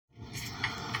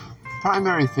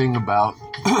primary thing about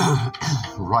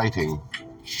writing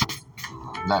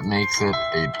that makes it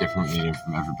a different medium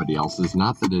from everybody else is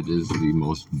not that it is the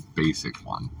most basic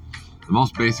one. The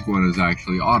most basic one is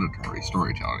actually auditory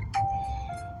storytelling.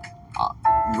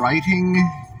 Writing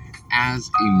as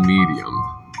a medium,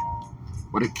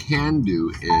 what it can do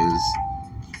is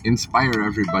inspire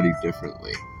everybody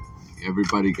differently.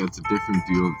 Everybody gets a different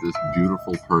view of this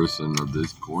beautiful person, of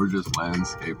this gorgeous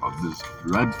landscape, of this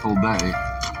dreadful day,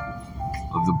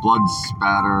 of the blood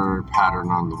spatter pattern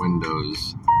on the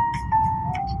windows.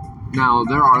 Now,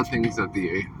 there are things that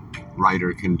the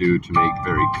writer can do to make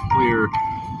very clear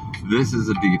this is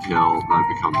a detail that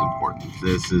becomes important.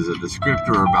 This is a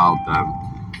descriptor about them.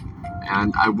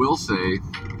 And I will say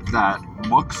that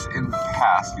books in the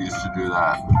past used to do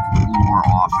that more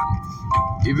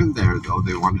often. Even there, though,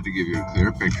 they wanted to give you a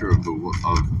clear picture of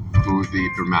who the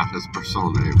dramatis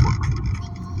personae were.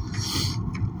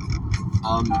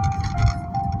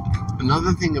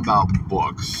 Another thing about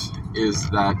books is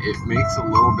that it makes a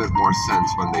little bit more sense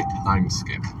when they time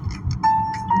skip.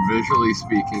 Visually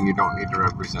speaking, you don't need to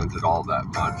represent it all that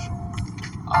much.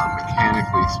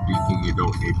 Mechanically speaking, you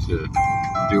don't need to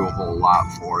do a whole lot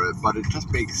for it, but it just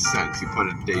makes sense. You put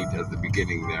a date at the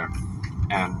beginning there,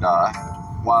 and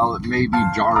while it may be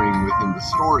jarring within the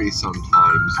story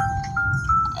sometimes,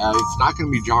 it's not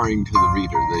going to be jarring to the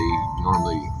reader. They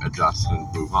normally adjust and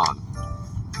move on.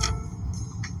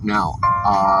 Now,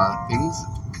 things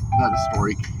that a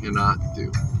story cannot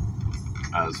do,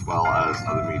 as well as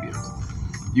other mediums.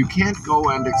 You can't go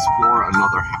and explore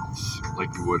another house like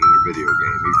you would in a video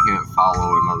game. You can't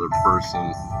follow another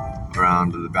person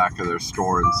around to the back of their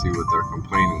store and see what they're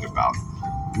complaining about.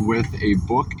 With a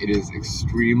book, it is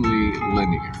extremely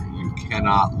linear. You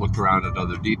cannot look around at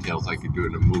other details like you do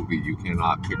in a movie. You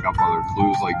cannot pick up other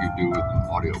clues like you do with an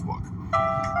audiobook.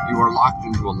 You are locked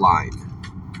into a line.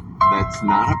 That's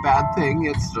not a bad thing,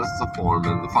 it's just the form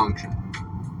and the function.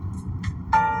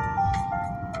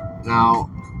 Now,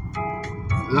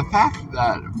 the fact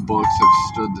that books have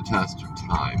stood the test of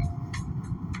time,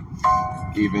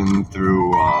 even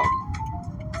through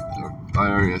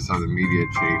various other media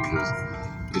changes,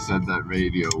 they said that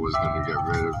radio was going to get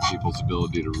rid of people's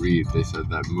ability to read. They said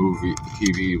that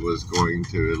TV was going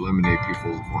to eliminate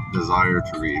people's desire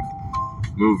to read.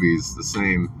 Movies, the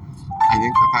same. I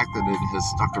think the fact that it has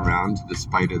stuck around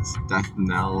despite its death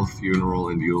knell, funeral,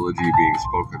 and eulogy being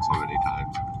spoken so many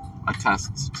times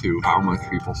attests to how much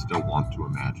people still want to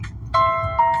imagine.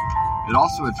 It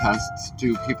also attests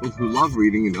to people who love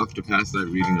reading enough to pass that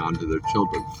reading on to their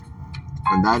children.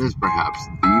 And that is perhaps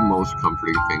the most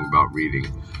comforting thing about reading,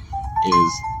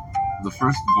 is the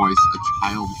first voice a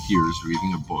child hears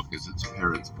reading a book is its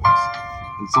parent's voice.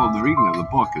 And so the reading of the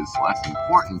book is less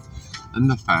important than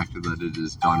the fact that it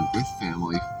is done with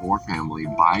family, for family,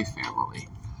 by family.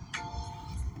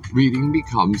 Reading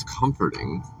becomes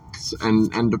comforting,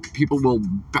 and people will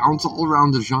bounce all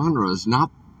around the genres,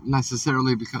 not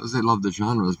necessarily because they love the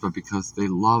genres, but because they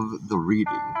love the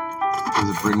reading, because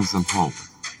it brings them home.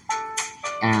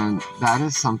 And that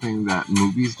is something that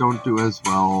movies don't do as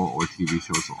well, or TV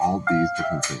shows, all these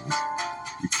different things.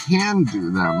 You can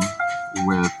do them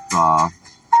with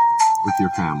your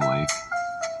family,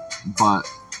 but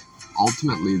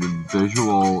ultimately the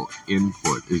visual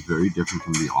input is very different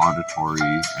from the auditory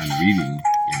and reading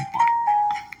input.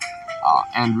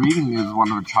 And reading is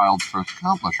one of a child's first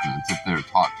accomplishments if they're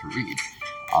taught to read.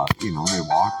 They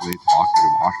walk, they talk, they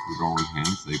wash their own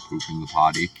hands, they poop in the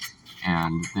potty,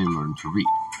 and they learn to read.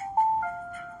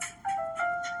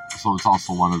 So it's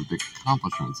also one of the big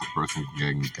accomplishments a person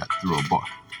can get through a book.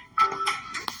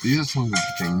 These are some of the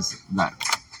things that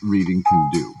reading can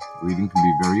do. Reading can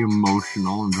be very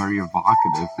emotional and very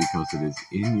evocative because it is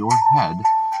in your head,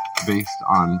 based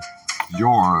on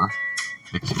your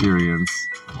experience,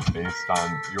 based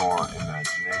on your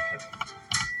imagination.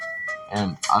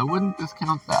 And I wouldn't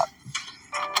discount that.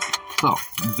 So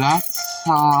that's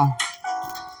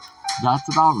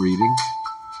about reading.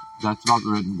 That's about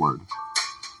the written word.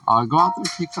 Go out there,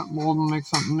 take something old and make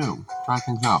something new. Try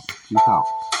things out. Peace out.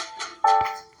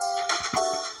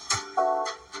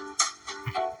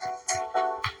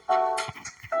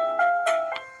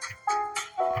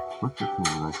 What's the thing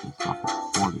that I can stop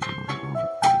recording?